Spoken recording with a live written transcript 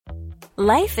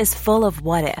Life is full of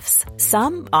what-ifs.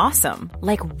 Some awesome,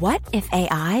 like what if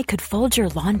AI could fold your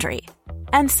laundry?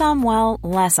 And some, well,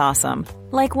 less awesome,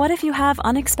 like what if you have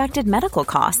unexpected medical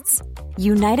costs?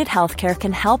 United Healthcare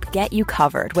can help get you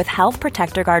covered with Health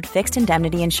Protector Guard fixed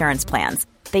indemnity insurance plans.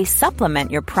 They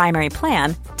supplement your primary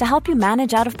plan to help you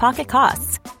manage out-of-pocket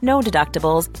costs. No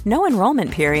deductibles, no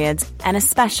enrollment periods, and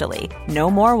especially no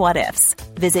more what-ifs.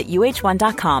 Visit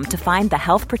uh1.com to find the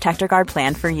Health Protector Guard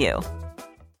plan for you.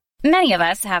 Many of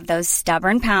us have those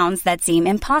stubborn pounds that seem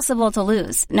impossible to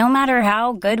lose, no matter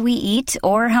how good we eat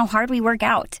or how hard we work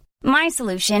out. My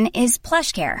solution is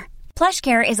PlushCare.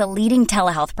 PlushCare is a leading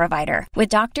telehealth provider with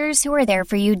doctors who are there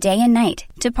for you day and night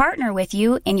to partner with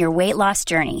you in your weight loss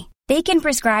journey. They can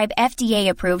prescribe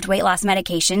FDA-approved weight loss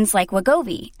medications like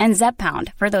Wegovy and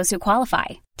Zepbound for those who qualify.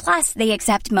 Plus, they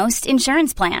accept most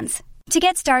insurance plans. To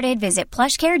get started, visit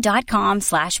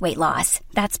plushcare.com/weightloss.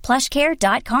 That's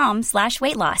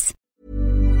plushcare.com/weightloss.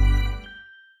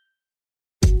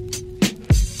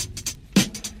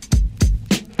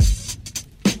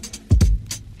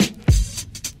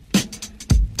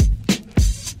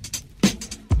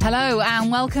 Hello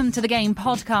and welcome to the Game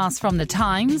podcast from The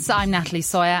Times. I'm Natalie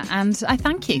Sawyer and I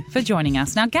thank you for joining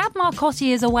us. Now, Gab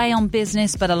Marcotti is away on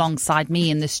business, but alongside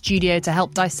me in the studio to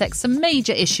help dissect some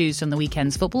major issues from the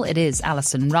weekend's football, it is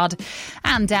Alison Rudd.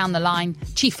 And down the line,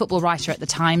 chief football writer at The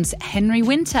Times, Henry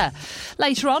Winter.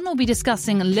 Later on, we'll be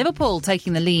discussing Liverpool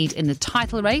taking the lead in the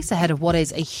title race ahead of what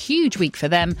is a huge week for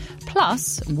them.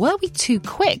 Plus, were we too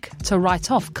quick to write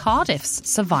off Cardiff's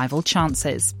survival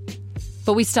chances?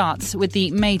 But we start with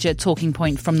the major talking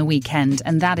point from the weekend,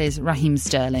 and that is Raheem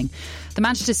Sterling. The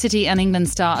Manchester City and England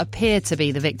star appeared to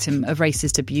be the victim of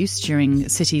racist abuse during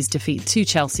City's defeat to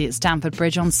Chelsea at Stamford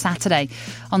Bridge on Saturday.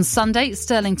 On Sunday,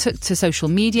 Sterling took to social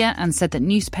media and said that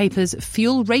newspapers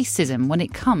fuel racism when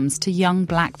it comes to young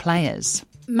black players.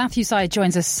 Matthew Syed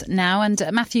joins us now. And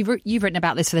Matthew, you've written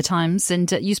about this for The Times,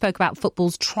 and you spoke about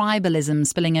football's tribalism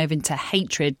spilling over into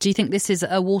hatred. Do you think this is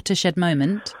a watershed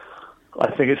moment? I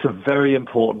think it's a very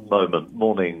important moment.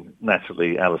 Morning,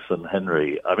 Natalie, Alison,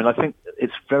 Henry. I mean, I think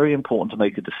it's very important to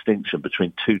make a distinction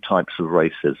between two types of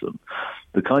racism.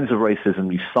 The kinds of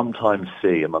racism you sometimes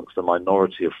see amongst the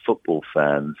minority of football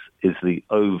fans is the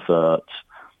overt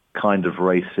kind of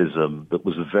racism that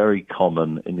was very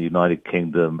common in the United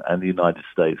Kingdom and the United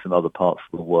States and other parts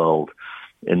of the world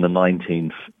in the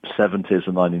 1970s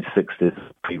and 1960s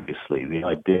previously. The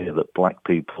idea that black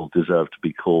people deserve to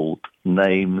be called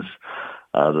names,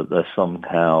 that they're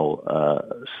somehow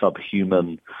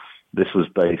subhuman. This was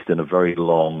based in a very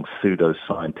long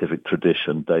pseudo-scientific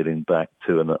tradition dating back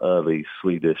to an early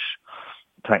Swedish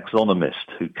taxonomist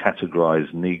who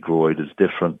categorized Negroid as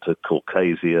different to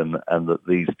Caucasian, and that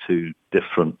these two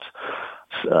different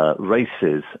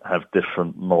races have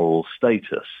different moral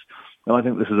status. And I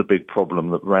think this is a big problem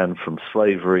that ran from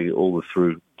slavery all the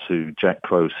through to Jack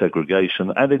Crow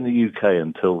segregation, and in the UK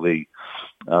until the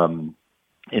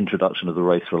introduction of the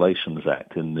Race Relations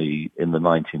Act in the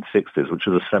 1960s, which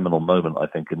was a seminal moment, I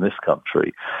think, in this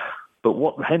country. But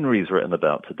what Henry's written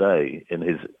about today in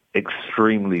his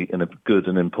extremely good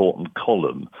and important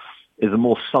column is a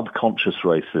more subconscious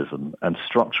racism and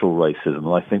structural racism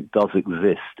that I think does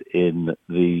exist in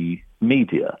the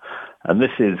media. And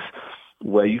this is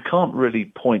where you can't really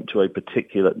point to a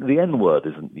particular... The N-word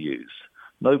isn't used.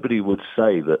 Nobody would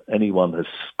say that anyone has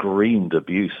screamed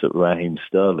abuse at Raheem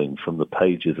Sterling from the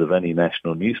pages of any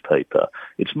national newspaper.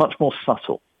 It's much more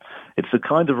subtle. It's the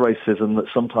kind of racism that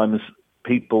sometimes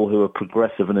people who are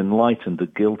progressive and enlightened are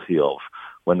guilty of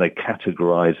when they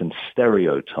categorize and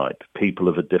stereotype people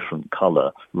of a different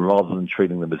color rather than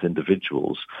treating them as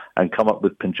individuals and come up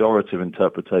with pejorative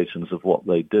interpretations of what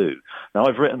they do. Now,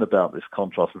 I've written about this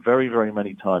contrast very, very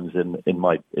many times in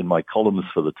my columns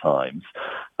for The Times,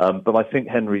 but I think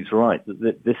Henry's right.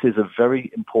 This is a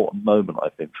very important moment, I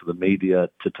think, for the media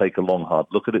to take a long, hard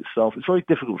look at itself. It's very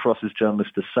difficult for us as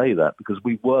journalists to say that because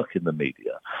we work in the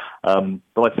media.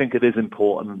 But I think it is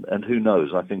important, and who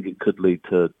knows, I think it could lead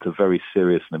to very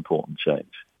serious and important change.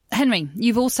 Henry,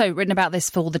 you've also written about this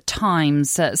for The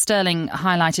Times. Sterling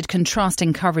highlighted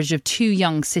contrasting coverage of two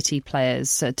young City players,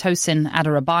 Tosin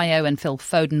Adarabioyo and Phil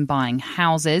Foden, buying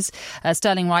houses.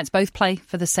 Sterling writes both play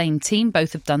for the same team.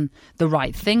 Both have done the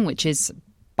right thing, which is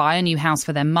buy a new house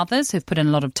for their mothers who've put in a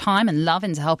lot of time and love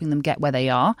into helping them get where they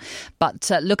are.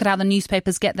 But look at how the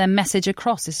newspapers get their message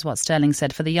across. This is what Sterling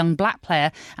said for the young black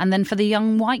player and then for the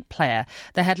young white player.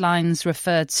 The headlines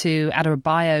refer to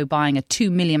Adarabioyo buying a £2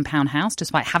 million house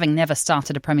despite having never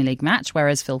started a Premier League match,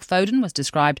 whereas Phil Foden was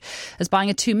described as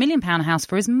buying a £2 million house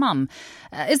for his mum.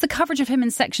 Is the coverage of him in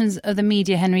sections of the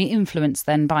media, Henry, influenced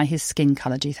then by his skin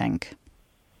colour, do you think?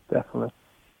 definitely.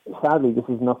 Sadly, this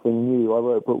is nothing new. I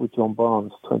wrote a book with John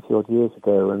Barnes 20-odd years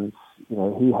ago, and,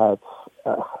 he had...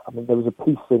 there was a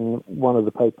piece in one of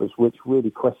the papers which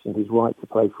really questioned his right to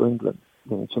play for England.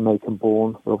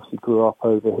 Jamaican-born, obviously grew up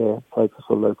over here, played for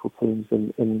sort of local teams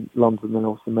in London, and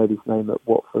obviously made his name at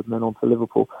Watford, and then on to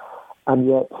Liverpool. And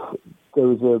yet, there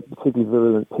was a particularly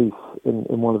virulent piece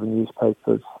in one of the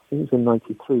newspapers, I think it was in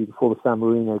 93, before the San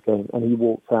Marino game, and he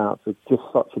walked out with just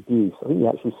such abuse. I think he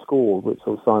actually scored, which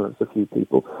sort of silenced a few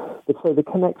people. But so the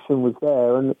connection was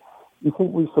there, and you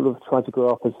think we sort of try to grow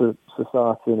up as a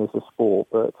society and as a sport,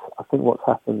 but I think what's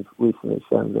happened recently has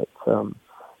shown that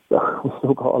we've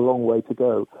still got a long way to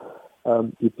go.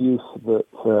 The abuse that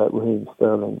Raheem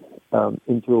Sterling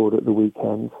endured at the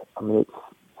weekend, it's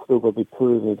still got to be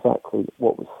proven exactly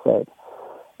what was said.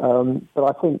 But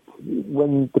I think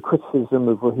when the criticism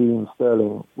of Raheem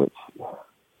Sterling, which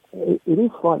it is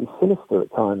slightly sinister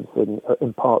at times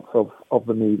in parts of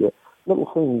the media, little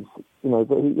things,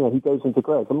 that he goes into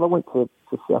Greg. I went to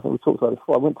see, I think we talked about this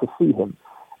before, I went to see him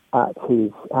at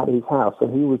his house,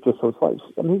 and he was just sort of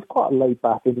he's quite a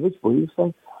laid-back individual. He was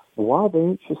saying, why are they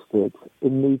interested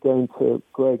in me going to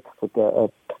Greg to get a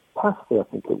pasty, I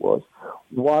think it was?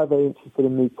 Why are they interested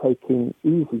in me taking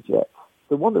EasyJet?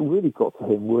 The one that really got to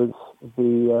him was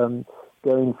the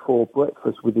going for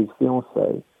breakfast with his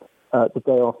fiancée the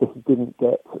day after he didn't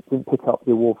pick up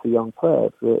the award for young player.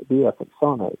 The year I think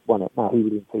Sane won it. Now he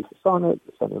was in peace with Sane,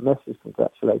 sent him a message,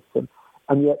 congratulated him,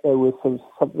 and yet there was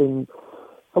something.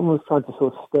 Someone was trying to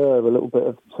sort of stir a little bit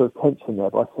of sort of tension there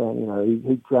by saying,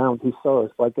 he drowned his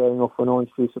sorrows by going off for an orange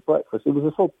juice at breakfast. It was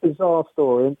a sort of bizarre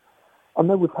story, and I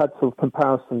know we've had sort of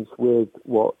comparisons with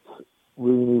what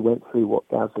Rooney went through, what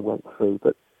Gaza went through,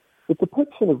 but the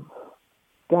depiction of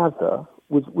Gaza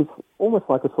was almost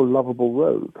like a sort of lovable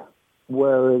rogue,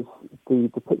 whereas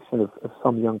the depiction of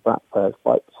some young black players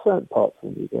by certain parts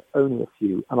of the media, only a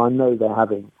few, and I know they're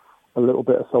having a little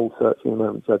bit of soul-searching at the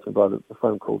moment, judging by the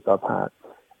phone calls I've had,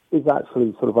 is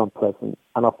actually sort of unpleasant.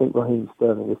 And I think Raheem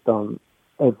Sterling has done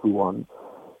everyone,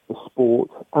 the sport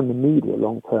and the media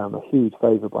long-term, a huge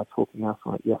favour by talking out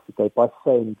on it yesterday, by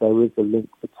saying there is a link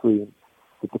between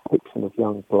the depiction of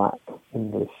young black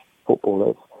English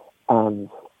footballers and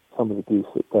some of the abuse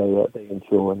that they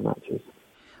endure in matches.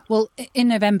 Well, in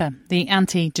November, the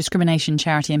anti-discrimination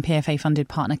charity and PFA-funded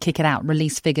partner Kick It Out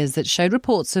released figures that showed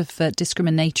reports of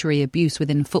discriminatory abuse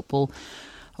within football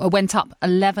went up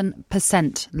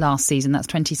 11% last season. That's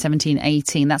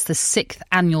 2017-18. That's the sixth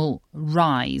annual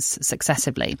rise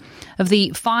successively. Of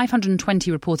the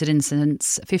 520 reported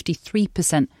incidents,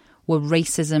 53% were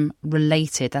racism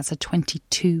related. That's a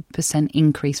 22%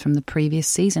 increase from the previous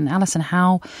season. Alison,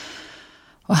 how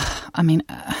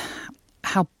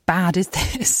bad is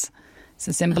this? It's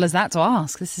as simple as that to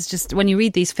ask. This is just, when you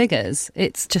read these figures,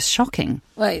 it's just shocking.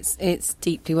 Well, it's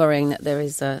deeply worrying that there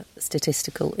is a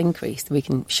statistical increase. We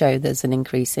can show there's an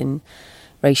increase in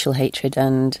racial hatred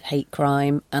and hate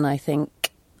crime. And I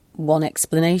think one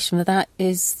explanation for that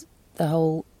is the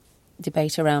whole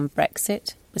debate around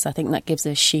Brexit, because I think that gives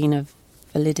a sheen of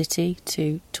validity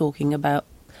to talking about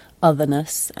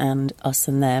otherness and us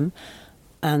and them.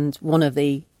 And one of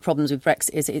the problems with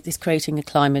Brexit is it is creating a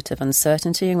climate of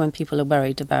uncertainty when people are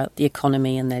worried about the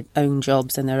economy and their own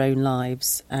jobs and their own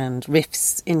lives, and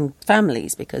rifts in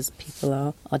families because people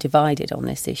are divided on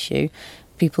this issue.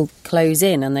 People close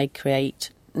in and they create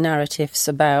narratives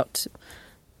about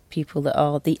people that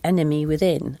are the enemy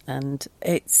within. And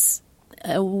it's,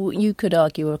 you could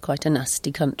argue, we're quite a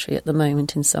nasty country at the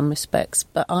moment in some respects.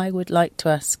 But I would like to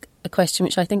ask a question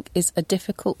which I think is a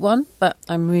difficult one, but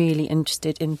I'm really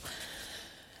interested in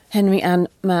Henry and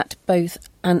Matt both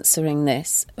answering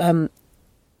this.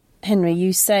 Henry,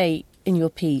 you say in your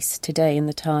piece today in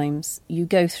the Times, you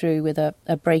go through with a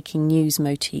breaking news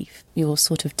motif. You're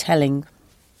sort of telling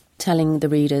the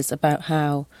readers about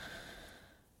how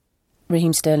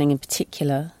Raheem Sterling in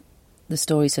particular, the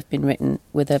stories have been written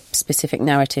with a specific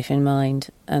narrative in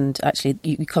mind, and actually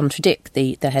you contradict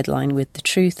the headline with the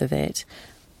truth of it.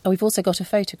 We've also got a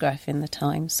photograph in the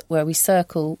Times where we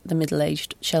circle the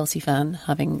middle-aged Chelsea fan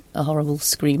having a horrible,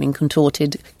 screaming,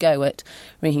 contorted go at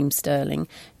Raheem Sterling.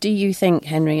 Do you think,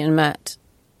 Henry and Matt,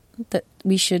 that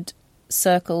we should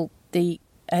circle the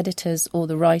editors or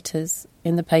the writers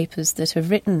in the papers that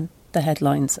have written the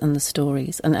headlines and the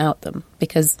stories and out them?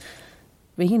 Because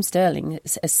Raheem Sterling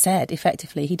has said,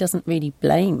 effectively, he doesn't really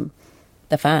blame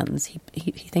the fans.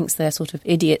 He thinks they're sort of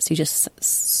idiots who just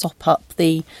sop up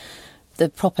the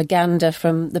propaganda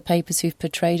from the papers who've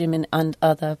portrayed him and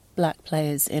other black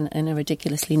players in a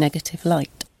ridiculously negative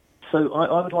light. So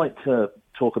I would like to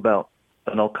talk about,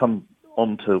 and I'll come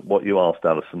on to what you asked,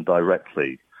 Alison,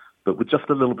 directly, But with just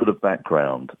a little bit of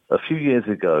background, a few years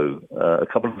ago, a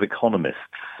couple of economists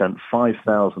sent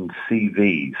 5,000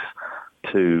 CVs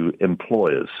to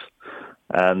employers.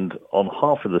 And on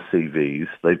half of the CVs,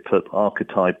 they put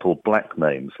archetypal black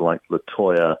names like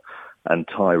LaToya and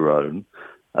Tyrone.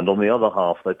 And on the other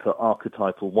half, they put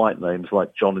archetypal white names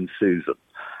like John and Susan.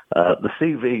 The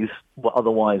CVs were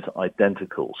otherwise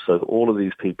identical, so all of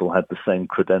these people had the same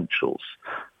credentials.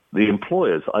 The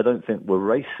employers, I don't think, were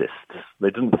racists. They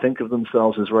didn't think of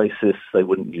themselves as racists. They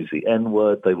wouldn't use the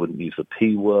N-word. They wouldn't use the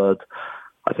P-word.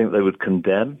 I think they would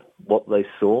condemn what they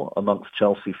saw amongst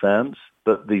Chelsea fans.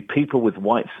 But the people with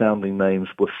white-sounding names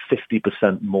were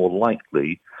 50% more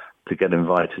likely to get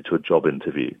invited to a job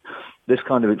interview. This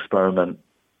kind of experiment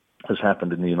has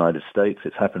happened in the United States,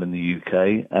 it's happened in the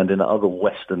UK, and in other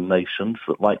Western nations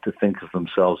that like to think of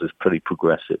themselves as pretty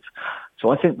progressive.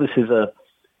 So I think this is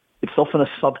it's often a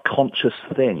subconscious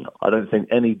thing. I don't think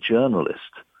any journalist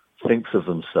thinks of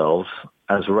themselves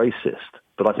as racist.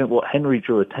 But I think what Henry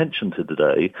drew attention to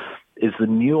today is the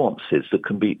nuances that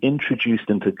can be introduced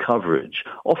into coverage,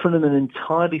 often in an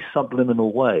entirely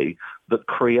subliminal way, that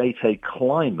create a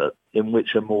climate in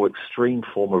which a more extreme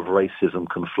form of racism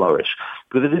can flourish.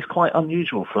 Because it is quite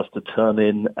unusual for us to turn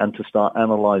in and to start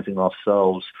analysing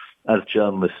ourselves as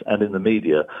journalists and in the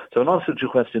media. So in answer to your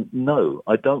question, no,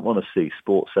 I don't want to see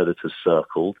sports editors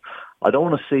circled. I don't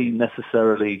want to see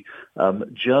necessarily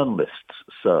journalists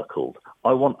circled.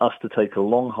 I want us to take a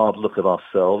long, hard look at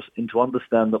ourselves and to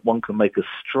understand that one can make a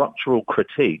structural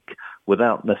critique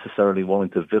without necessarily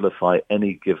wanting to vilify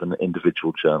any given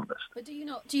individual journalist. But do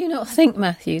you not think,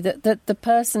 Matthew, that the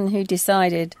person who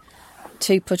decided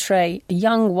to portray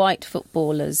young white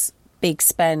footballers' big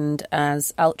spend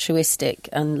as altruistic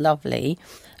and lovely,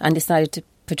 and decided to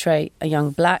portray a young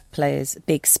black player's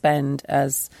big spend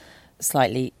as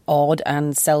slightly odd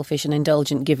and selfish and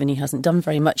indulgent, given he hasn't done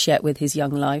very much yet with his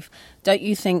young life, don't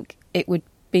you think it would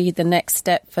be the next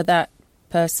step for that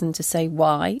person to say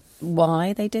why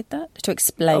they did that, to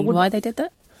explain why they did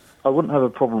that? I wouldn't have a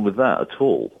problem with that at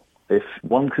all. If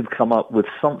one could come up with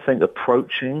something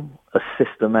approaching a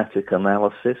systematic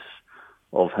analysis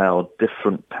of how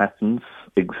different patterns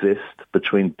exist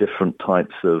between different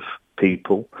types of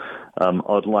people,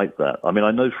 I'd like that. I mean,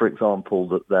 I know, for example,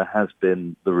 that there has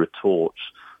been the retort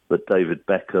that David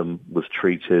Beckham was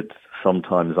treated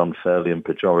sometimes unfairly and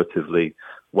pejoratively.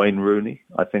 Wayne Rooney,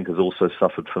 I think, has also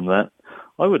suffered from that.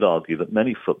 I would argue that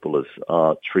many footballers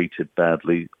are treated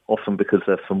badly, often because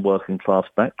they're from working class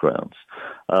backgrounds.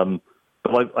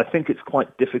 But I think it's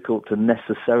quite difficult to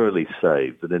necessarily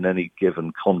say that in any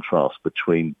given contrast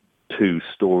between two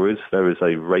stories, there is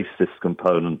a racist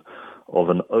component of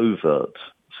an overt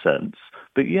sense.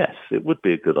 But yes, it would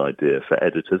be a good idea for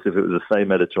editors, if it was the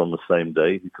same editor on the same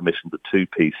day who commissioned the two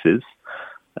pieces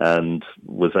and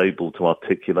was able to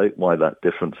articulate why that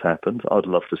difference happened. I'd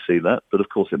love to see that. But of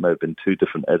course, it may have been two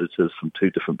different editors from two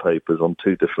different papers on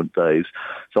two different days.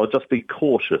 So I'd just be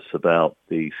cautious about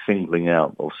the singling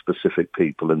out of specific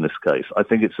people in this case. I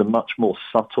think it's a much more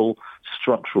subtle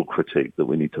structural critique that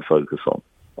we need to focus on.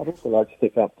 I'd also like to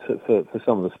stick up for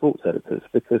some of the sports editors,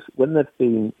 because when there have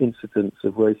been incidents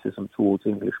of racism towards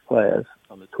English players,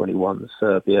 under 21,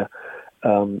 Serbia,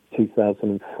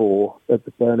 2004 at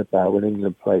the Bernabeu when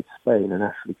England played Spain, and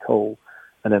Ashley Cole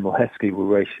and Emil Heskey were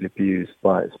racially abused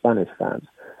by Spanish fans.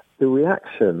 The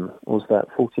reaction was that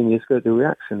 14 years ago, the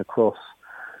reaction across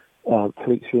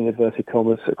cliques in inverted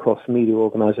commas, across media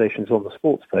organisations on the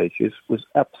sports pages was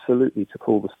absolutely to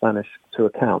call the Spanish to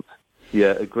account.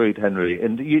 Yeah, agreed, Henry.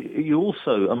 And you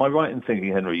also, am I right in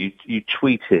thinking, Henry, you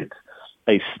tweeted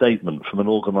a statement from an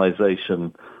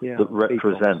organisation that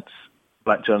represents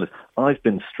black journalists? I've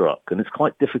been struck, and it's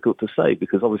quite difficult to say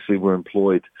because obviously we're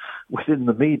employed within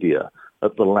the media,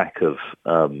 at the lack of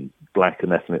black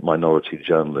and ethnic minority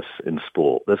journalists in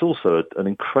sport. There's also an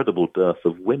incredible dearth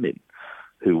of women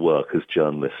who work as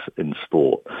journalists in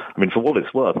sport. I mean, for what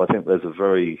it's worth, I think there's a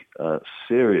very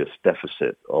serious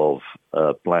deficit of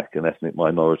black and ethnic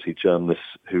minority journalists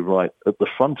who write at the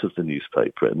front of the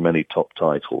newspaper in many top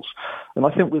titles. And I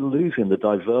think we're losing the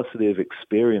diversity of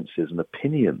experiences and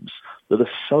opinions that are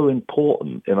so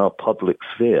important in our public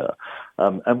sphere,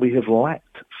 and we have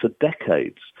lacked for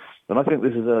decades. And I think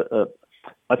this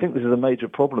is a major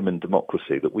problem in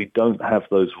democracy, that we don't have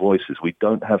those voices, we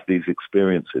don't have these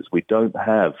experiences, we don't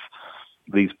have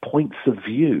these points of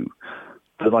view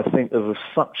that I think are of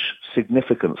such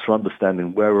significance for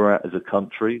understanding where we're at as a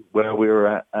country, where we're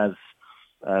at as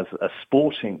a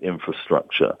sporting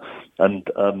infrastructure. And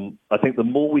I think the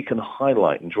more we can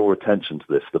highlight and draw attention to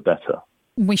this, the better.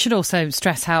 We should also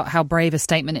stress how brave a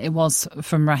statement it was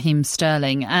from Raheem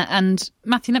Sterling. And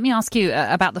Matthew, let me ask you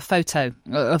about the photo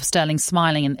of Sterling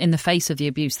smiling in the face of the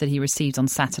abuse that he received on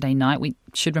Saturday night. We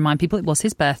should remind people it was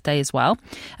his birthday as well.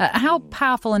 How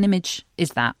powerful an image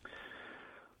is that?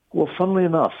 Well, funnily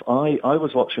enough, I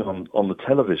was watching on the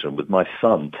television with my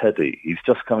son, Teddy. He's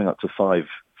just coming up to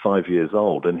five years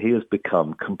old, and he has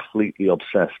become completely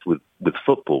obsessed with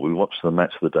football. We watched the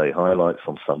Match of the Day highlights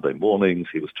on Sunday mornings.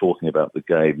 He was talking about the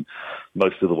game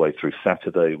most of the way through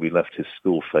Saturday. We left his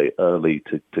school fete early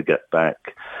to get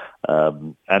back.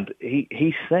 And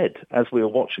he said, as we were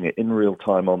watching it in real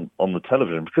time on the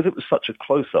television, because it was such a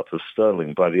close-up of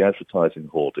Sterling by the advertising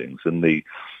hoardings and the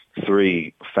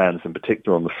three fans in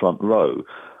particular on the front row,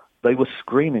 they were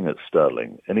screaming at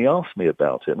Sterling, and he asked me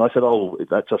about it. And I said, oh,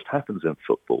 that just happens in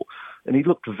football. And he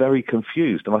looked very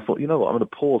confused. And I thought, you know what, I'm going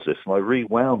to pause this. And I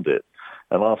rewound it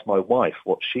and asked my wife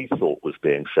what she thought was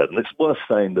being said. And it's worth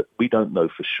saying that we don't know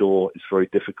for sure. It's very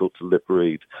difficult to lip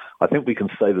read. I think we can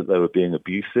say that they were being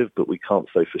abusive, but we can't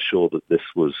say for sure that this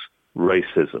was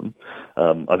racism.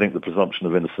 I think the presumption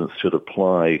of innocence should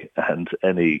apply, and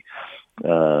any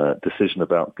decision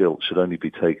about guilt should only be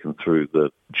taken through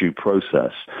the due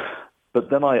process. But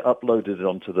then I uploaded it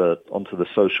onto the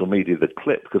social media, the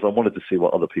clip, because I wanted to see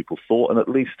what other people thought, and at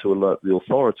least to alert the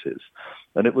authorities.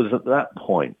 And it was at that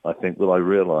point, I think, that I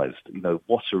realized,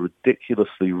 what a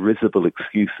ridiculously risible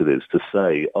excuse it is to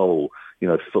say,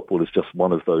 football is just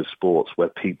one of those sports where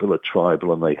people are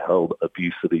tribal and they hurl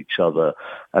abuse at each other,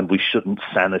 and we shouldn't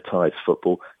sanitize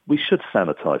football. We should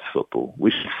sanitize football.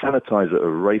 We should sanitize it of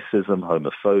racism,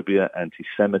 homophobia,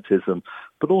 anti-Semitism,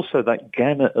 but also that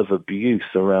gamut of abuse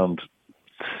around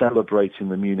celebrating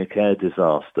the Munich air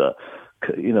disaster,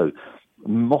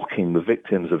 mocking the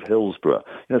victims of Hillsborough.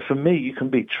 For me, you can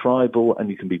be tribal and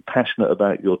you can be passionate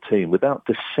about your team without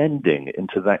descending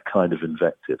into that kind of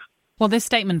invective. Well, this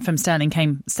statement from Sterling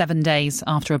came 7 days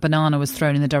after a banana was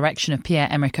thrown in the direction of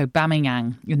Pierre-Emerick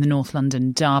Aubameyang in the North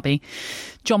London derby.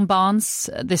 John Barnes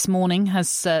this morning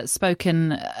has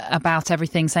spoken about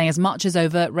everything, saying as much as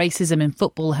overt racism in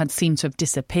football had seemed to have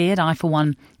disappeared, I, for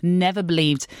one, never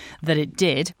believed that it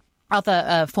did.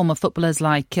 Other former footballers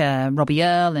like Robbie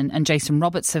Earle and Jason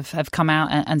Roberts have come out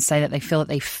and say that they feel that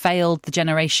they failed the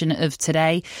generation of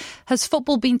today. Has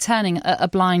football been turning a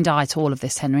blind eye to all of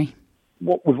this, Henry?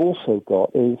 What we've also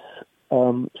got is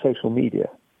social media.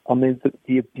 I mean,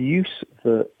 the abuse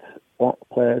that black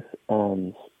players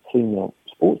and female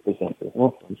sports presenters,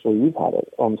 and I'm sure you've had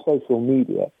it, on social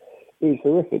media is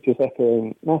horrific. Just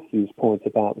echoing Matthew's point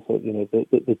about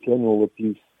the general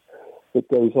abuse that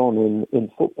goes on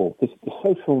in football. The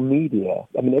social media,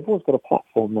 I mean, everyone's got a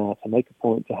platform now to make a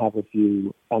point, to have a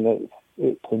view, and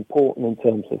it's important in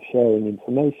terms of sharing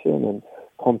information and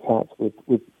contact with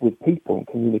people and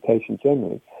communication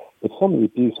generally. But some of the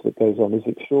abuse that goes on is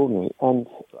extraordinary. And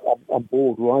I'm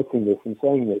bored writing this and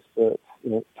saying this, but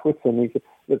Twitter needs to,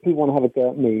 if people want to have a go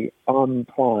at me, I'm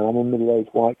fine. I'm a middle-aged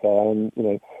white guy, and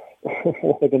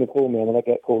what they're going to call me, and then I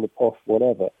get called a posh,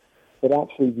 whatever. But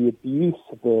actually, the abuse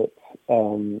that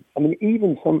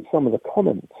even some of the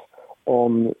comments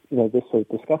on this sort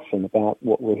of discussion about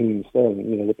what Raheem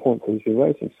Sterling, the points that he's been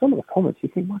raising, some of the comments you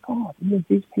think, my God,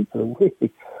 these people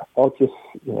are just,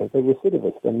 they're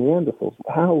recidivists and Neanderthals.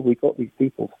 How have we got these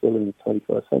people still in the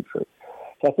 21st century?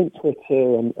 So I think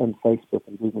Twitter and Facebook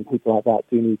and people like that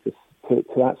do need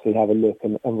to actually have a look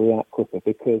and react quicker,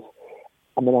 because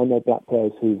I know black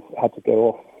players who've had to go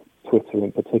off Twitter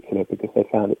in particular because they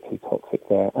found it too toxic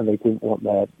there and they didn't want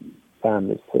their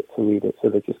families to read it, so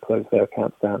they just closed their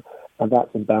accounts down. And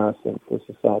that's embarrassing for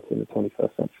society in the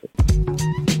 21st century.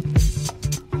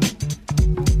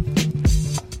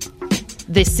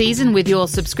 This season, with your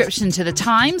subscription to The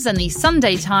Times and the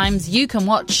Sunday Times, you can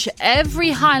watch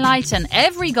every highlight and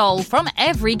every goal from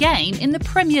every game in the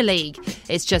Premier League.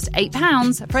 It's just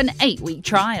 £8 for an 8-week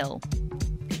trial.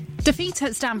 Defeat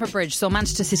at Stamford Bridge saw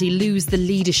Manchester City lose the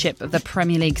leadership of the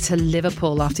Premier League to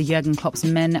Liverpool after Jurgen Klopp's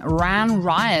men ran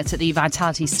riot at the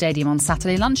Vitality Stadium on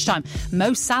Saturday lunchtime.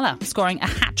 Mo Salah scoring a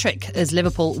hat-trick as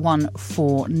Liverpool won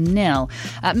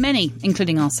 4-0. Many,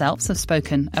 including ourselves, have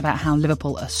spoken about how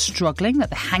Liverpool are struggling,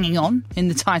 that they're hanging on in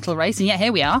the title race, and yet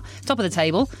here we are, top of the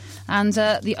table, and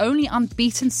the only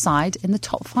unbeaten side in the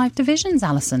top 5 divisions,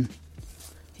 Alison.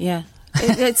 Yeah.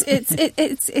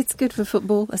 It's good for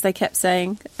football, as they kept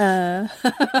saying on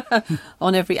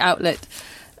every outlet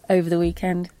over the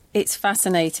weekend. It's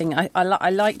fascinating. I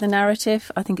like the narrative.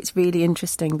 I think it's really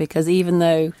interesting because even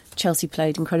though Chelsea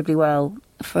played incredibly well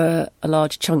for a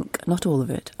large chunk, not all of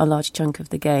it, a large chunk of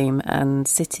the game, and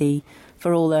City,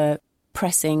 for all their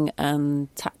pressing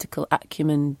and tactical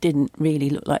acumen didn't really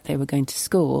look like they were going to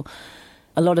score.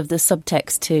 A lot of the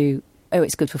subtext to, oh,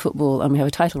 it's good for football and we have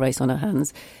a title race on our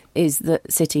hands, is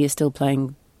that City is still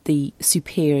playing the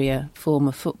superior form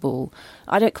of football.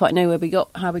 I don't quite know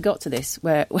how we got to this,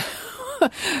 where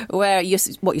you're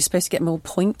supposed to get more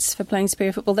points for playing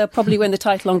superior football. They'll probably win the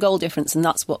title on goal difference, and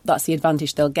that's the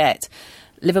advantage they'll get.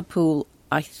 Liverpool,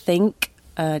 I think,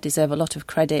 deserve a lot of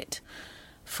credit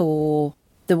for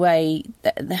the way.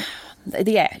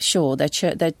 Yeah, sure, they're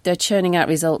churning out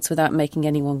results without making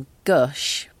anyone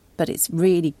gush, but it's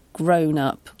really grown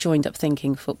up, joined up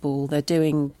thinking football. They're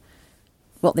doing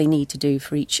what they need to do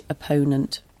for each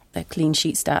opponent. Their clean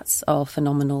sheet stats are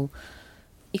phenomenal.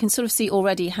 You can sort of see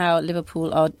already how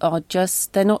Liverpool are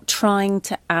just, they're not trying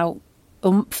to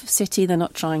out-oomph City, they're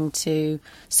not trying to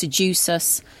seduce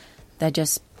us, they're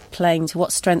just playing to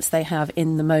what strengths they have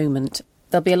in the moment.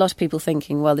 There'll be a lot of people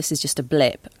thinking, well, this is just a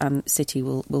blip and City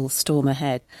will storm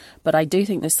ahead. But I do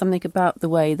think there's something about the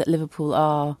way that Liverpool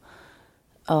are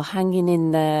hanging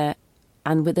in there,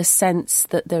 and with a sense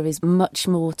that there is much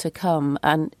more to come.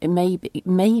 And it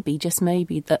maybe, just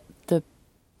maybe, that the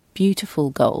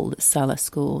beautiful goal that Salah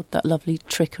scored, that lovely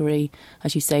trickery,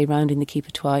 as you say, rounding the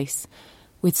keeper twice,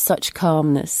 with such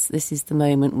calmness, this is the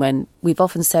moment when we've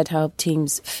often said how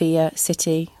teams fear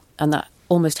City, and that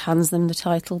almost hands them the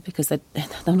title because they're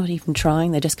not even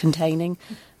trying, they're just containing.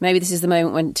 Maybe this is the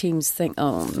moment when teams think,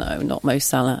 oh no, not Mo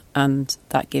Salah, and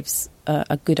that gives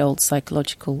a good old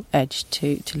psychological edge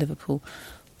to Liverpool.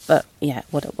 But yeah,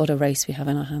 what a race we have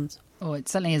in our hands. Oh, it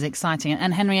certainly is exciting.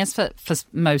 And Henry, as for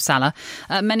Mo Salah,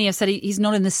 many have said he's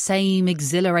not in the same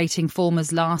exhilarating form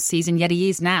as last season, yet he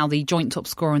is now the joint top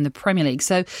scorer in the Premier League.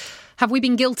 So have we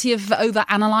been guilty of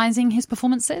over-analysing his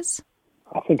performances?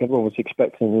 I think everyone was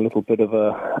expecting a little bit of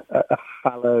a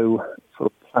fallow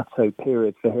sort of plateau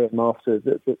period for him after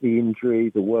the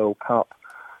injury, the World Cup.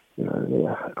 You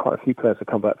know, quite a few players have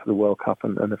come back for the World Cup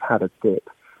and have had a dip.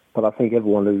 But I think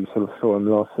everyone who sort of saw him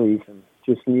last season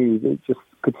just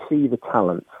could see the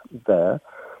talent there.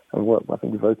 And what I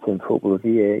think we voted in Football of the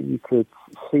Year, you could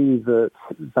see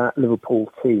that Liverpool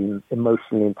team,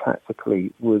 emotionally and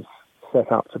tactically, was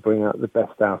set up to bring out the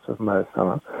best out of Mo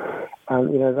Salah.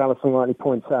 And, you know, as Alison rightly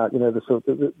points out, you know,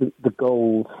 the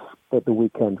goals at the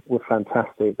weekend were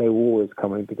fantastic. They were always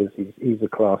coming because he's a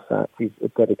class act. He's a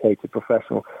dedicated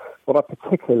professional. What I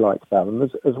particularly liked about him,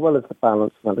 as well as the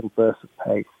balance and that little burst of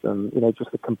pace and, you know,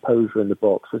 just the composure in the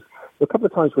box, was there were a couple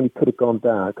of times when he could have gone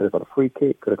down, could have got a free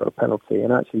kick, could have got a penalty,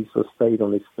 and actually sort of stayed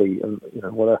on his feet. And, you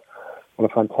know, what a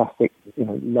fantastic, you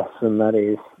know, lesson that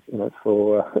is, you know,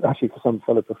 for some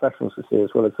fellow professionals to see as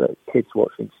well as kids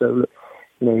watching. So, look,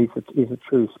 you know, he's a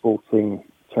true sporting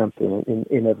champion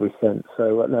in every sense.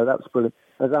 So, no, that's brilliant.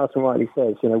 As Alison rightly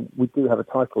says, you know, we do have a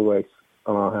title race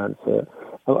on our hands here.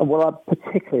 And what I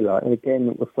particularly like, and again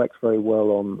it reflects very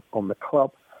well on the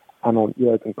club and on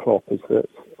Jurgen Klopp, is that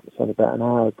it's only about an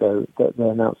hour ago that they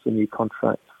announced a new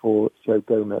contract for Joe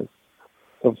Gomez.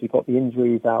 So obviously got the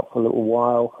injuries out for a little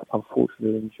while,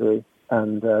 unfortunate injury.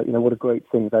 And, you know, what a great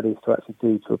thing that is to actually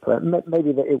do to a player.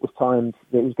 Maybe that it was timed,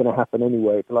 that it was going to happen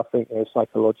anyway, but I think, you know,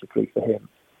 psychologically for him,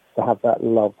 to have that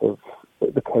love of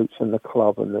the coach and the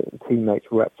club and the teammates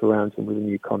wrapped around him with a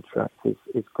new contract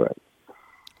is great.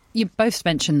 You both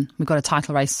mentioned we've got a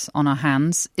title race on our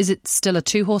hands. Is it still a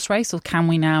two-horse race, or can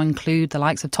we now include the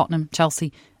likes of Tottenham,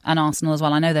 Chelsea and Arsenal as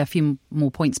well? I know they're a few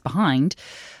more points behind,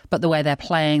 but the way they're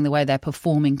playing, the way they're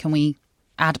performing, can we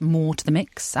add more to the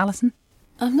mix, Alison?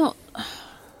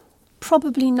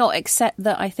 Probably not, except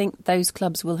that I think those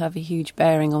clubs will have a huge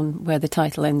bearing on where the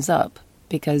title ends up,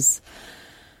 because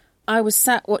I was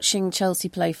sat watching Chelsea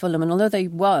play Fulham, and although they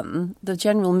won, the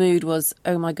general mood was,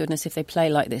 oh my goodness, if they play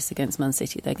like this against Man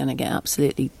City, they're going to get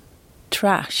absolutely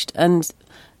trashed. And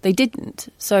they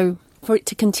didn't. So for it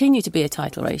to continue to be a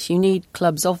title race, you need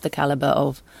clubs of the calibre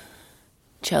of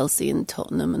Chelsea and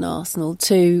Tottenham and Arsenal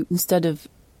to, instead of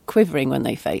quivering when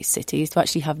they face City, is to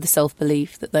actually have the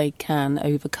self-belief that they can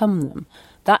overcome them.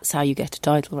 That's how you get a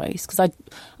title race. Because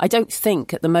I don't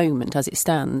think at the moment, as it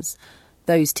stands,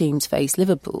 those teams face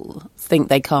Liverpool, think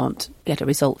they can't get a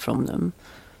result from them.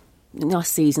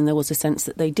 Last season there was a sense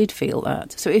that they did feel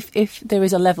that. So if there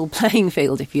is a level playing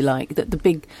field, if you like, that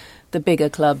the bigger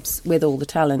clubs with all the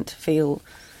talent feel,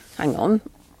 hang on,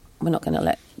 we're not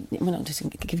just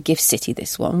going to give City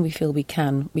this one. We feel we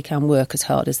can work as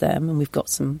hard as them, and we've got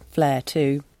some flair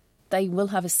too. They will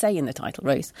have a say in the title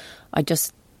race. I'm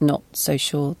just not so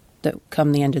sure that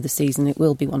come the end of the season it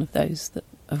will be one of those that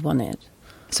have won it.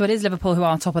 So it is Liverpool who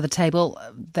are top of the table.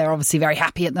 They're obviously very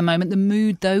happy at the moment. The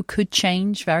mood, though, could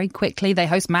change very quickly. They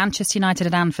host Manchester United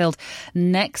at Anfield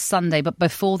next Sunday. But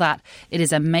before that, it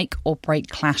is a make-or-break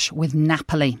clash with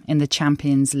Napoli in the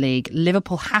Champions League.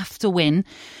 Liverpool have to win.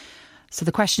 So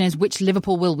the question is, which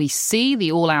Liverpool will we see?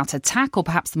 The all-out attack or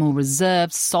perhaps the more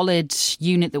reserved, solid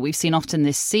unit that we've seen often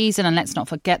this season? And let's not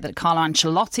forget that Carlo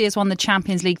Ancelotti has won the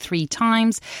Champions League 3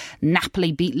 times.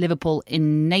 Napoli beat Liverpool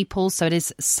in Naples. So it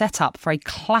is set up for a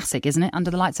classic, isn't it,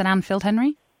 under the lights at Anfield,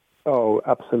 Henry? Oh,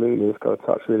 absolutely. It's got to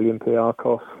touch the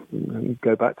Olympiacos. You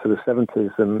go back to the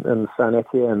 70s and San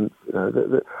Etienne. You know,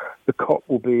 the cop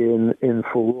will be in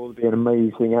full. It will be an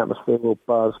amazing atmosphere. Will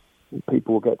buzz.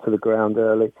 People will get to the ground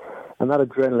early. And that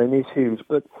adrenaline is huge.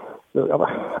 But,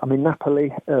 I mean,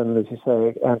 Napoli, and as you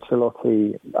say,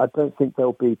 Ancelotti, I don't think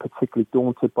they'll be particularly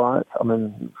daunted by it. I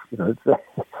mean, you know,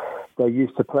 they're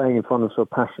used to playing in front of sort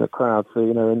of passionate crowds, so,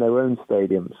 you know, in their own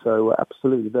stadium. So,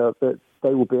 absolutely,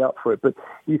 they will be up for it. But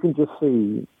you can just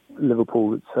see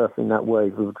Liverpool surfing that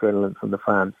wave of adrenaline from the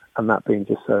fans, and that being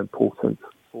just so important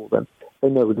for them. They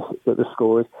know what the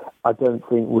score is. I don't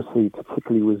think we'll see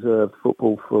particularly reserved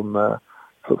football from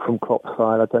Klopp's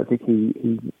side. I don't think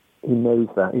he knows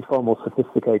that. He's far more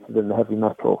sophisticated than the heavy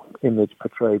metal image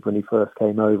portrayed when he first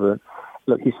came over. And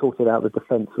look, he sorted out the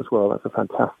defence as well. That's a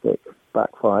fantastic back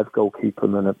five, goalkeeper,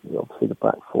 and then obviously the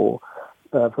back four.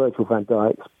 Virgil van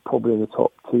Dijk's probably in the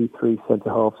top 2-3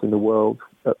 centre-halves in the world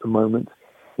at the moment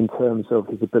in terms of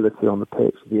his ability on the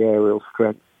pitch, the aerial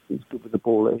strength. He's good with the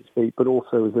ball at his feet, but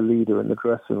also as a leader in the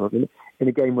dressing room. In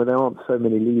a game where there aren't so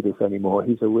many leaders anymore,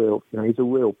 he's a real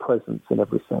presence in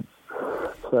every sense.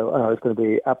 So it's going to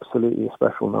be absolutely a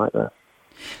special night there.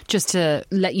 Just to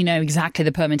let you know exactly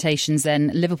the permutations then,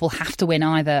 Liverpool have to win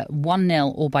either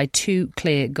 1-0 or by 2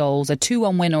 clear goals. A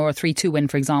 2-1 win or a 3-2 win,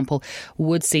 for example,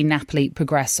 would see Napoli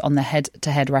progress on the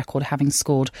head-to-head record, having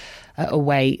scored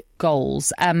away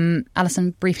goals.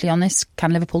 Alison, briefly on this,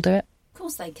 can Liverpool do it? Of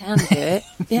course they can do it.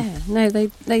 Yeah, no, they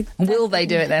will they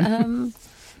do it then?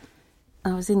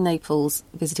 I was in Naples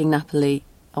visiting Napoli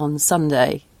on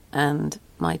Sunday, and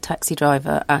my taxi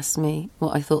driver asked me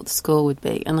what I thought the score would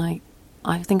be, and I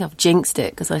think I've jinxed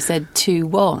it because I said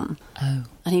 2-1. Oh.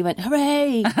 And he went,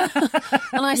 hooray!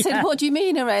 And I said, what do you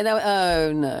mean, hooray? And they went,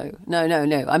 oh,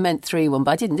 no. I meant 3-1,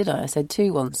 but I didn't, did I? I said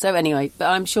 2-1. So anyway, but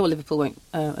I'm sure Liverpool won't,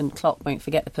 and Klopp won't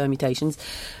forget the permutations.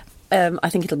 I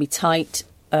think it'll be tight.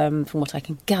 From what I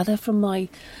can gather from my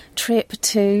trip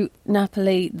to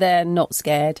Napoli, they're not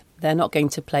scared. They're not going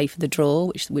to play for the draw,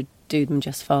 which would do them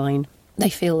just fine. They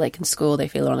feel they can score. They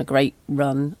feel they're on a great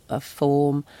run of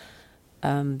form.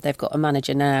 They've got a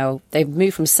manager now. They've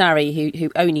moved from Sarri, who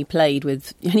only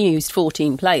used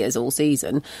 14 players all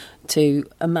season, to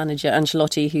a manager,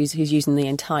 Ancelotti, who's using the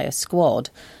entire squad.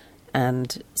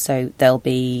 And so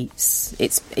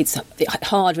it's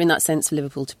harder in that sense for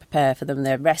Liverpool to prepare for them.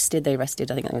 They're rested. They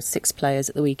rested, I think there were 6 players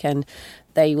at the weekend.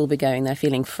 They will be going there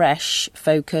feeling fresh,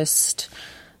 focused,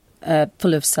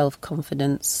 full of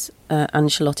self-confidence.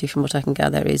 Ancelotti, from what I can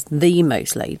gather, is the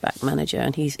most laid-back manager.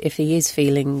 And if he is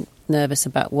feeling nervous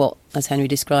about what, as Henry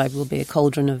described, will be a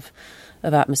cauldron of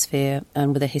atmosphere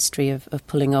and with a history of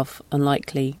pulling off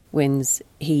unlikely wins,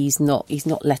 he's not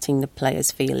letting the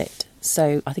players feel it.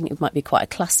 So I think it might be quite a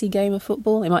classy game of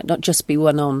football. It might not just be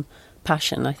one on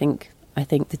passion. I think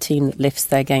the team that lifts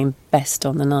their game best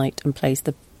on the night and plays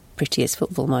the prettiest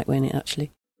football might win it,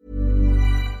 actually.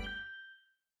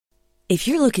 If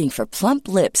you're looking for plump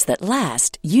lips that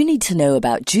last, you need to know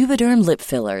about Juvederm lip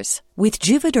fillers. With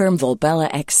Juvederm Volbella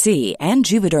XC and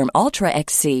Juvederm Ultra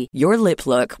XC, your lip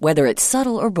look, whether it's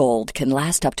subtle or bold, can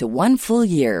last up to 1 full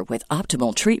year with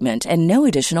optimal treatment and no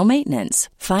additional maintenance.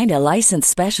 Find a licensed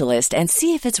specialist and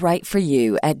see if it's right for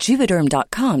you at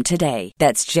Juvederm.com today.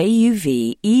 That's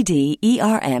JUVEDERM.com.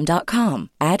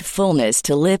 Add fullness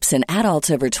to lips in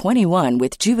adults over 21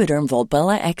 with Juvederm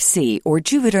Volbella XC or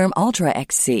Juvederm Ultra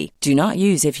XC. Do not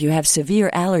use if you have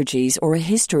severe allergies or a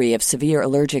history of severe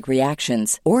allergic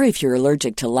reactions, or if you're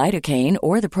allergic to lidocaine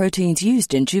or the proteins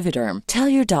used in Juvederm. Tell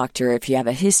your doctor if you have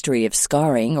a history of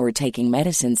scarring or taking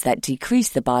medicines that decrease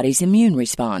the body's immune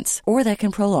response or that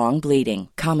can prolong bleeding.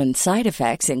 Common side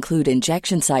effects include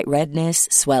injection site redness,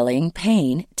 swelling,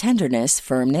 pain, tenderness,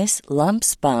 firmness,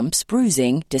 lumps, bumps,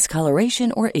 bruising,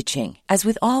 discoloration, or itching. As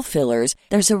with all fillers,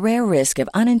 there's a rare risk of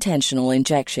unintentional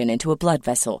injection into a blood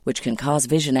vessel, which can cause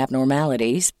vision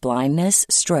abnormalities, blindness,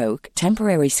 stroke,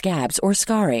 temporary scabs, or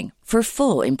scarring. For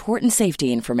full, important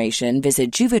safety information,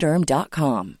 visit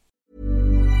Juvederm.com.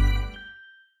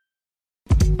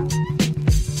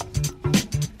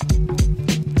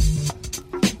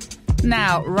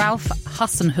 Now, Ralph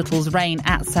Hasenhüttl's reign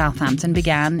at Southampton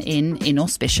began in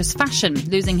inauspicious fashion,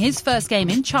 losing his first game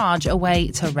in charge away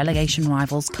to relegation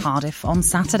rivals Cardiff on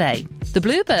Saturday. The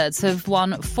Bluebirds have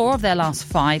won 4 of their last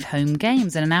 5 home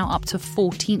games and are now up to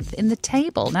 14th in the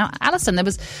table. Now, Alison, there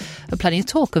was plenty of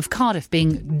talk of Cardiff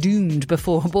being doomed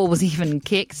before a ball was even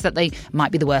kicked, that they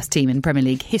might be the worst team in Premier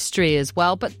League history as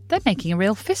well, but they're making a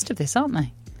real fist of this, aren't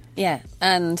they? Yeah,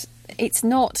 and it's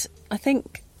not, I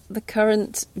think... The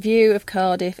current view of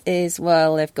Cardiff is,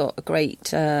 well, they've got a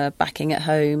great backing at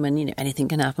home, and anything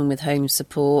can happen with home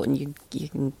support, and you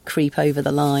can creep over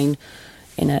the line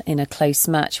in a close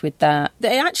match with that.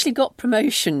 They actually got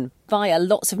promotion via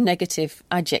lots of negative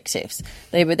adjectives.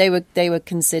 They were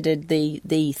considered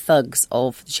the thugs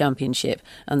of the Championship,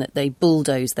 and that they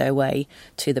bulldozed their way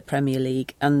to the Premier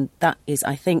League, and that is,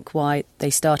 I think, why they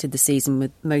started the season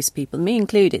with most people, me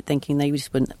included, thinking they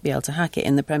just wouldn't be able to hack it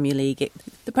in the Premier League.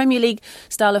 The Premier League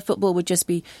style of football would just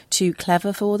be too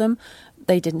clever for them.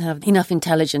 They didn't have enough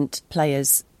intelligent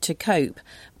players to cope.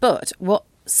 But what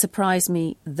surprised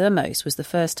me the most was the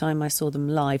first time I saw them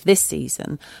live this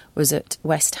season was at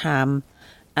West Ham,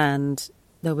 and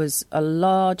there was a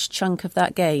large chunk of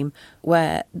that game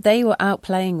where they were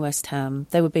outplaying West Ham.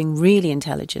 They were being really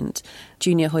intelligent.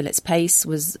 Junior Hoylett's pace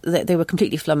was, they were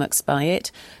completely flummoxed by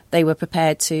it. They were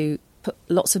prepared to put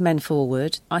lots of men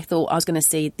forward. I thought I was going to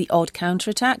see the odd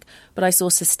counter-attack, but I saw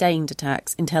sustained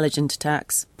attacks, intelligent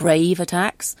attacks, brave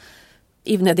attacks.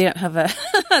 Even though they don't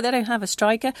have a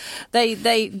striker,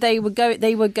 they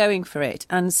were going for it.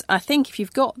 And I think if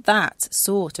you've got that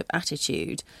sort of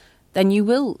attitude, then you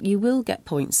will get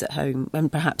points at home when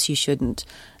perhaps you shouldn't.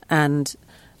 And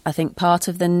I think part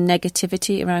of the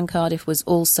negativity around Cardiff was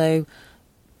also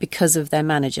because of their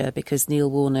manager, because Neil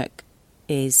Warnock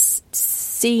is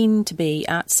seen to be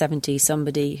at 70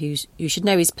 somebody who should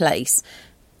know his place.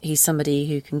 He's somebody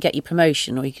who can get you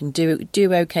promotion, or he can do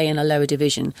okay in a lower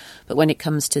division. But when it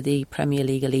comes to the Premier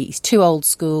League elite, he's too old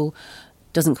school,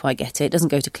 doesn't quite get it, doesn't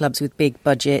go to clubs with big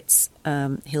budgets.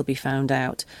 He'll be found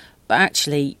out. But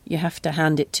actually, you have to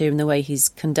hand it to him the way he's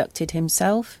conducted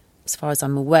himself. As far as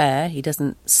I'm aware, he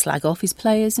doesn't slag off his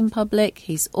players in public.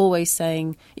 He's always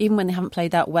saying, even when they haven't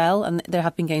played that well, and there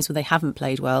have been games where they haven't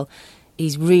played well,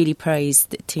 he's really praised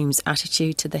the team's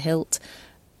attitude to the hilt,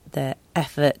 their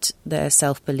effort, their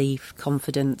self-belief,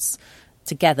 confidence,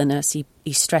 togetherness.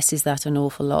 He stresses that an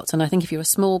awful lot. And I think if you're a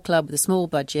small club with a small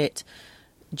budget,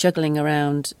 juggling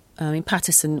around,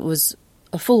 Patterson was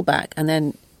a fullback, and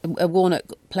then Warnock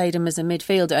played him as a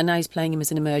midfielder, and now he's playing him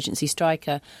as an emergency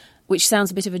striker, which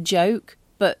sounds a bit of a joke,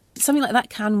 but something like that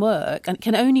can work, and it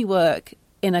can only work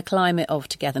in a climate of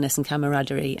togetherness and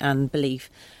camaraderie and belief.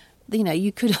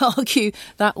 You could argue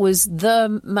that was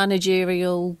the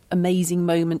managerial amazing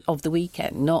moment of the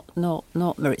weekend, not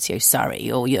Maurizio Sarri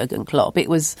or Jurgen Klopp. It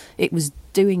was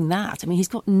doing that. I mean, he's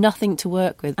got nothing to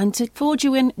work with. And to forge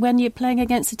you in when you're playing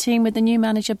against a team with the new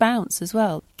manager bounce as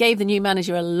well. Gave the new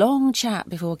manager a long chat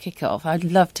before kick-off. I'd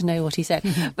love to know what he said.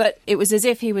 But it was as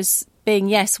if he was being,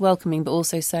 yes, welcoming, but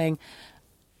also saying,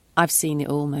 I've seen it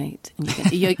all, mate.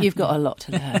 And you've got a lot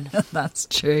to learn. That's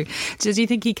true. So do you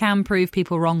think he can prove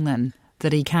people wrong then?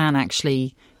 That he can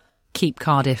actually keep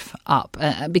Cardiff up?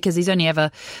 Because he's only ever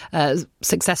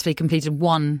successfully completed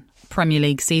one Premier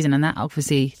League season, and that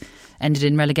obviously ended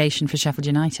in relegation for Sheffield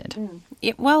United.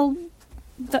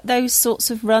 Those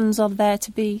sorts of runs are there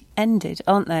to be ended,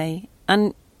 aren't they?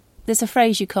 And there's a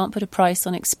phrase, you can't put a price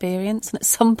on experience, and at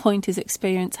some point his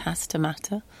experience has to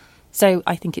matter. So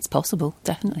I think it's possible,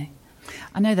 definitely.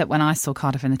 I know that when I saw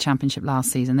Cardiff in the Championship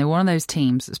last season, they were one of those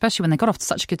teams, especially when they got off to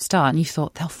such a good start, and you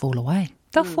thought, they'll fall away.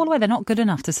 They'll fall away. They're not good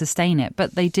enough to sustain it.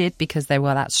 But they did, because they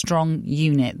were that strong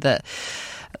unit that,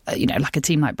 like a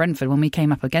team like Brentford, when we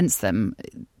came up against them,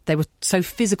 they were so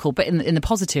physical, but in the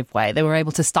positive way. They were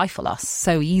able to stifle us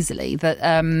so easily that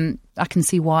I can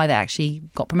see why they actually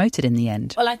got promoted in the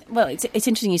end. Well, it's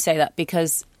interesting you say that,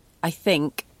 because I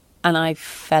think, and I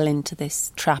fell into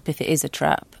this trap, if it is a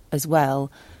trap as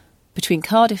well, between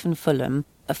Cardiff and Fulham.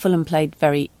 Fulham played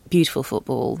very beautiful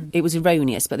football. It was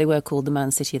erroneous, but they were called the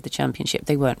Man City of the Championship.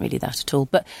 They weren't really that at all.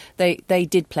 But they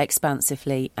did play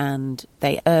expansively, and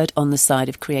they erred on the side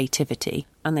of creativity,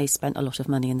 and they spent a lot of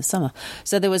money in the summer.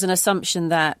 So there was an assumption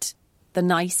that the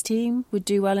nice team would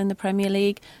do well in the Premier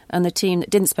League, and the team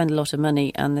that didn't spend a lot of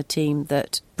money and the team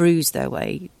that bruised their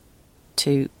way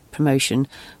to promotion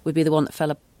would be the one that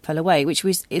fell away, which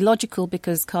was illogical,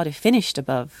 because Cardiff finished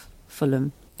above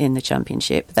Fulham in the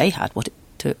Championship. They had what it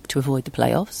took to avoid the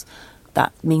playoffs.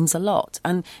 That means a lot.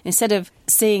 And instead of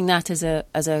seeing that as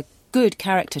a good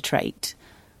character trait,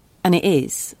 and it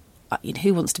is,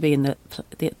 who wants to be in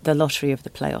the lottery of the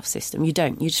playoff system? You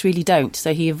don't. You just really don't.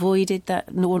 So he avoided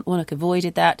that. Warnock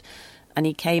avoided that, and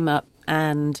he came up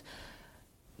and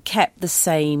kept the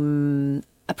same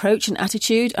approach and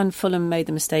attitude, and Fulham made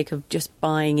the mistake of just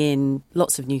buying in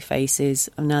lots of new faces,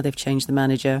 and now they've changed the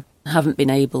manager, haven't been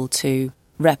able to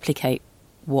replicate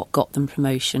what got them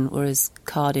promotion, whereas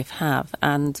Cardiff have,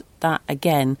 and that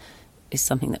again is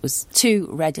something that was too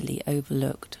readily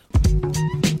overlooked.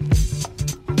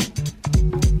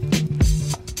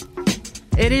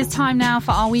 It is time now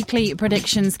for our weekly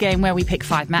predictions game, where we pick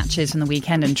 5 matches from the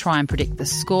weekend and try and predict the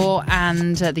score.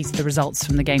 And these are the results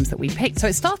from the games that we picked. So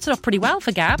it started off pretty well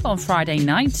for Gab on Friday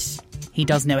night. He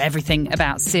does know everything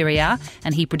about Serie A,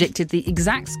 and he predicted the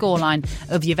exact scoreline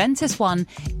of Juventus 1,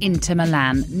 Inter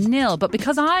Milan 0. But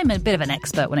because I'm a bit of an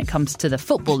expert when it comes to the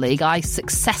Football League, I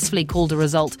successfully called a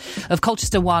result of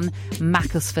Colchester 1,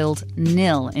 Macclesfield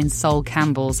 0 in Sol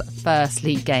Campbell's first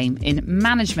league game in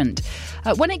management.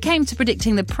 When it came to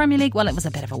predicting the Premier League, well, it was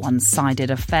a bit of a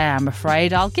one-sided affair, I'm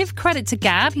afraid. I'll give credit to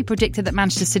Gab. He predicted that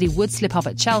Manchester City would slip up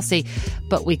at Chelsea,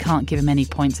 but we can't give him any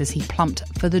points as he plumped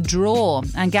for the draw.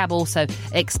 And Gab also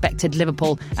expected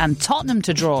Liverpool and Tottenham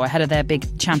to draw ahead of their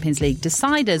big Champions League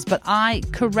deciders, but I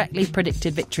correctly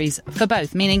predicted victories for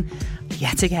both, meaning,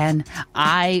 yet again,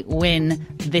 I win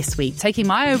this week, taking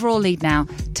my overall lead now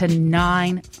to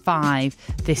 9-5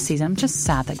 this season. I'm just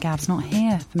sad that Gab's not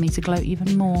here for me to gloat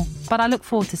even more, but I look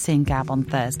forward to seeing Gab on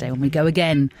Thursday when we go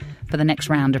again for the next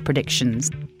round of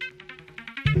predictions.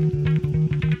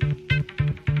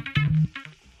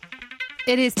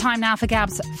 It is time now for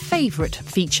Gab's favourite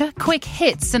feature, Quick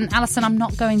Hits. And Alison, I'm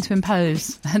not going to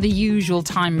impose the usual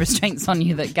time restraints on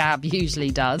you that Gab usually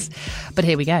does. But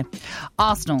here we go.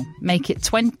 Arsenal make it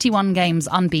 21 games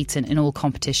unbeaten in all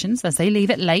competitions as they leave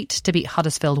it late to beat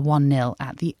Huddersfield 1-0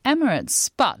 at the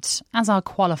Emirates. But as our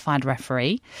qualified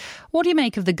referee, what do you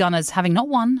make of the Gunners having not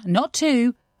 1, not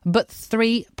 2, but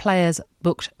 3 players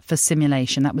booked for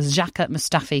simulation? That was Xhaka,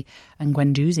 Mustafi and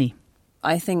Guendouzi.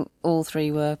 I think all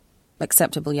 3 were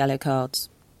acceptable yellow cards.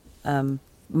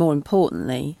 More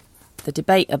importantly, the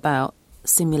debate about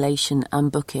simulation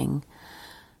and booking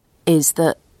is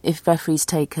that if referees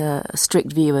take a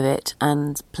strict view of it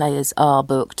and players are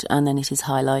booked and then it is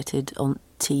highlighted on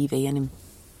TV and in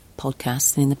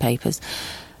podcasts and in the papers,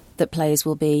 that players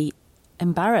will be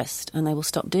embarrassed and they will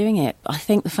stop doing it. I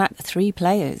think the fact that 3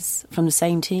 players from the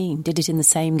same team did it in the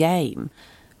same game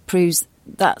proves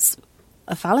that's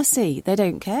a fallacy. They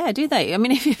don't care, do they? I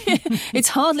mean, it's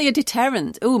hardly a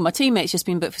deterrent. Oh, my teammate's just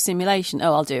been booked for simulation.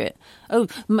 Oh, I'll do it. Oh,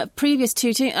 my previous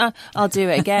 2 teams, I'll do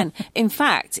it again. In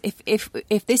fact,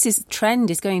 if this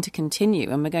trend is going to continue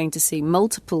and we're going to see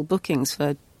multiple bookings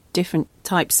for different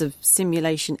types of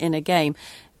simulation in a game,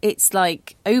 it's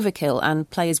like overkill and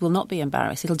players will not be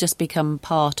embarrassed. It'll just become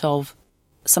part of...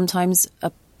 Sometimes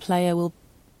a player will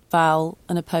foul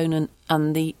an opponent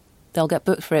and they'll get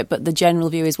booked for it, but the general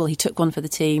view is, well, he took one for the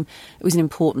team. It was an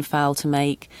important foul to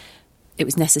make. It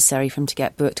was necessary for him to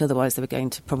get booked, otherwise they were going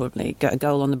to probably get a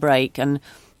goal on the break, and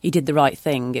he did the right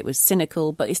thing. It was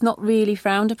cynical, but it's not really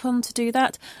frowned upon to do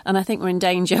that, and I think we're in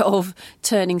danger of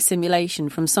turning simulation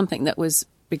from something that was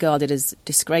regarded as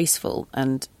disgraceful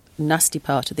and nasty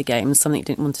part of the game, something you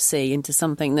didn't want to see, into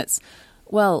something that's,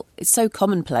 well, it's so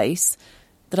commonplace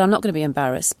that I'm not going to be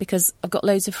embarrassed because I've got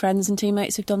loads of friends and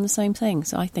teammates who've done the same thing.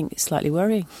 So I think it's slightly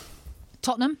worrying.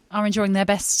 Tottenham are enjoying their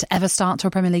best ever start to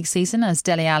a Premier League season as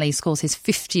Dele Alli scores his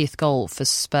 50th goal for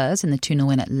Spurs in the 2-0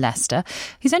 win at Leicester.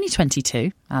 He's only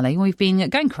 22, Ali. We've been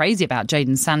going crazy about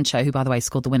Jadon Sancho, who, by the way,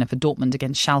 scored the winner for Dortmund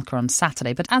against Schalke on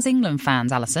Saturday. But as England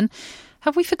fans, Alison,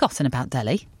 have we forgotten about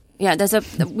Dele? Yeah,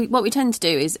 what we tend to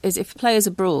do is if players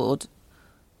abroad,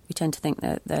 we tend to think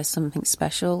that there's something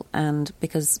special, and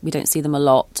because we don't see them a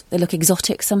lot, they look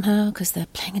exotic somehow because they're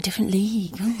playing a different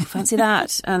league. Ooh, fancy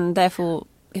that. And therefore,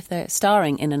 if they're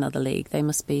starring in another league, they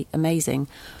must be amazing.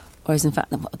 Whereas, in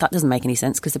fact, that doesn't make any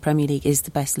sense because the Premier League is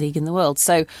the best league in the world.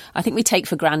 So I think we take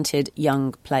for granted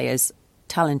young players,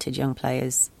 talented young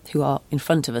players who are in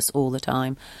front of us all the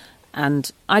time.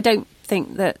 And I don't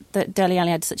think that Dele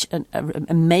Alli had such an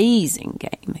amazing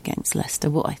game against Leicester.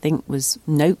 What I think was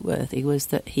noteworthy was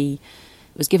that he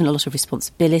was given a lot of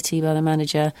responsibility by the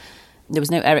manager. There was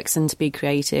no Eriksen to be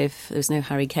creative. There was no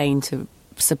Harry Kane to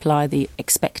supply the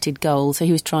expected goal. So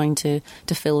he was trying to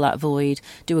fill that void,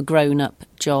 do a grown-up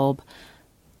job,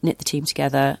 knit the team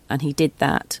together, and he did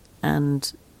that. And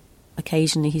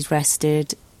occasionally he's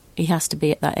rested. He has to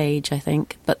be at that age, I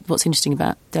think. But what's interesting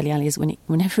about Dele Alli is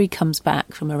whenever he comes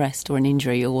back from a rest or an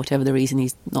injury or whatever the reason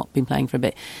he's not been playing for a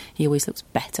bit, he always looks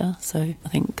better. So I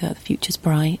think the future's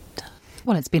bright.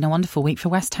 Well, it's been a wonderful week for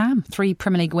West Ham. 3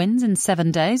 Premier League wins in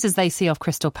 7 days as they see off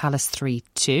Crystal Palace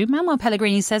 3-2. Manuel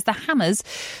Pellegrini says the Hammers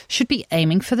should be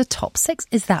aiming for the top 6.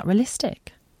 Is that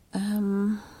realistic?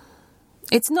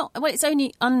 It's not. Well, it's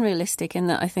only unrealistic in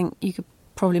that I think you could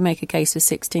probably make a case for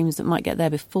 6 teams that might get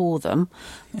there before them.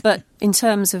 But in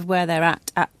terms of where they're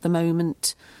at the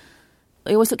moment,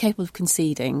 they always look capable of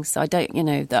conceding. So I don't,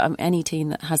 that any team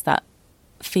that has that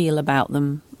feel about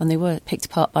them, and they were picked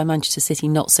apart by Manchester City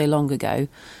not so long ago.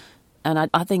 And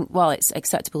I think while it's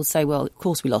acceptable to say, well, of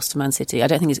course we lost to Man City, I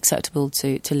don't think it's acceptable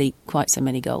to leak quite so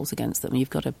many goals against them. You've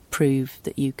got to prove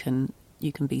that you can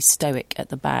be stoic at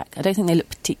the back. I don't think they look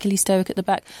particularly stoic at the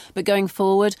back, but going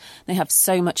forward, they have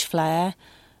so much flair.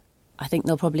 I think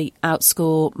they'll probably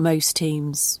outscore most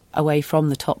teams away from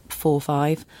the top 4 or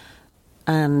 5.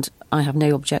 And I have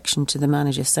no objection to the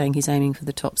manager saying he's aiming for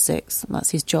the top 6. That's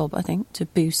his job, I think, to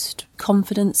boost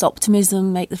confidence,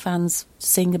 optimism, make the fans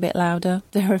sing a bit louder.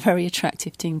 They're a very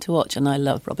attractive team to watch, and I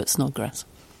love Robert Snodgrass.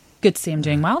 Good to see him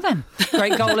doing well then.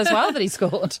 Great goal as well that he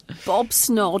scored. Bob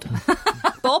Snod.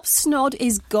 Bob Snod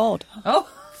is God. Oh,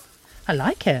 I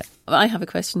like it. I have a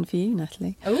question for you,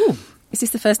 Natalie. Oh. Is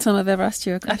this the first time I've ever asked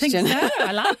you a question? I think so.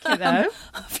 I like it, though.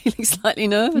 I'm feeling slightly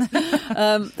nervous.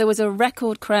 There was a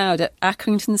record crowd at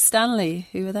Accrington Stanley.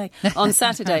 Who were they? On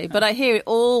Saturday. But I hear it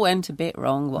all went a bit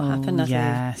wrong. What happened, Natalie?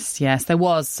 Yes. There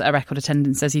was a record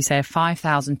attendance, as you say, of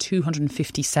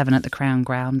 5,257 at the Crown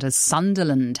Ground as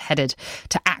Sunderland headed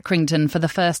to Accrington for the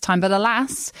first time. But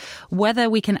alas, whether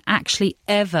we can actually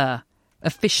ever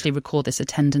officially record this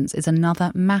attendance is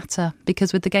another matter,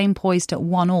 because with the game poised at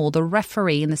 1-1, the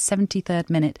referee in the 73rd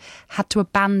minute had to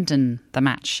abandon the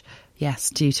match.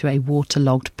 Yes, due to a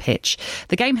waterlogged pitch.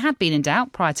 The game had been in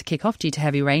doubt prior to kick-off due to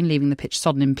heavy rain, leaving the pitch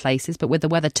sodden in places. But with the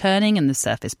weather turning and the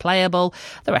surface playable,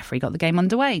 the referee got the game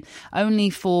underway,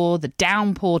 only for the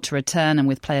downpour to return, and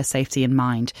with player safety in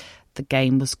mind, the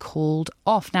game was called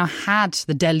off. Now, had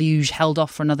the deluge held off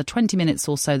for another 20 minutes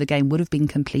or so, the game would have been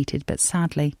completed, but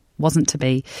sadly wasn't to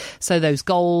be. So those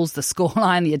goals, the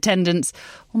scoreline, the attendance,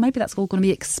 well, maybe that's all going to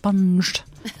be expunged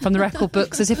from the record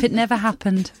books as if it never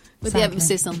happened. With the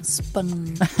emphasis on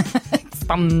sponged.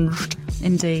 Expunged,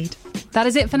 indeed. That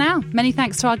is it for now. Many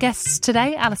thanks to our guests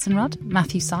today, Alison Rudd,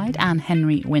 Matthew Side and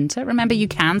Henry Winter. Remember, you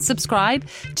can subscribe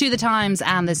to The Times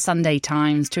and The Sunday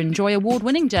Times to enjoy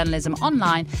award-winning journalism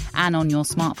online and on your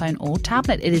smartphone or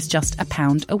tablet. It is just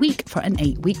 £1 a week for an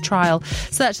 8-week trial.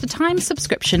 Search The Times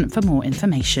subscription for more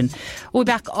information. We'll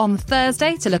be back on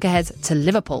Thursday to look ahead to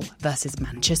Liverpool versus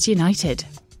Manchester United.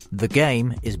 The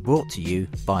Game is brought to you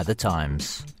by The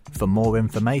Times. For more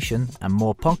information and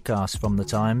more podcasts from The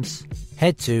Times,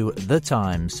 head to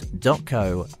thetimes.co.uk.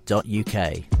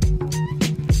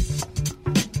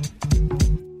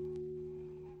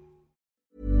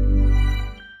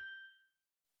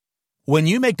 When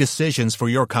you make decisions for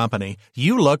your company,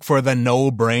 you look for the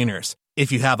no-brainers.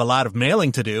 If you have a lot of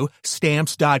mailing to do,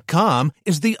 Stamps.com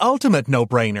is the ultimate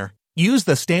no-brainer. Use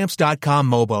the Stamps.com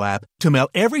mobile app to mail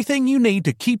everything you need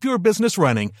to keep your business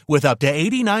running with up to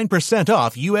 89%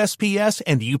 off USPS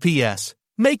and UPS.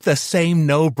 Make the same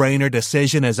no-brainer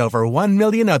decision as over 1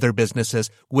 million other businesses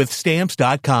with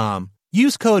Stamps.com.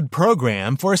 Use code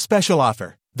PROGRAM for a special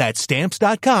offer. That's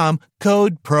Stamps.com,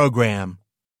 code PROGRAM.